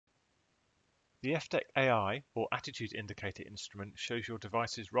The fDeck AI, or attitude indicator instrument, shows your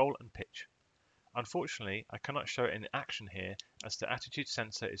device's roll and pitch. Unfortunately, I cannot show it in action here as the attitude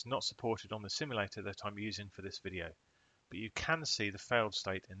sensor is not supported on the simulator that I'm using for this video, but you can see the failed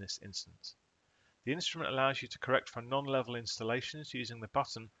state in this instance. The instrument allows you to correct for non-level installations using the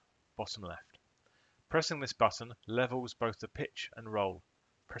button bottom left. Pressing this button levels both the pitch and roll.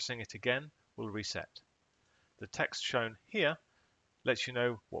 Pressing it again will reset. The text shown here lets you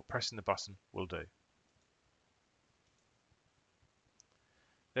know what pressing the button will do.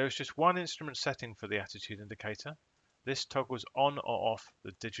 There is just one instrument setting for the attitude indicator. This toggles on or off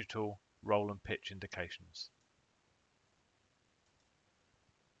the digital roll and pitch indications.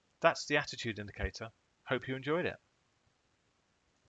 That's the attitude indicator. Hope you enjoyed it.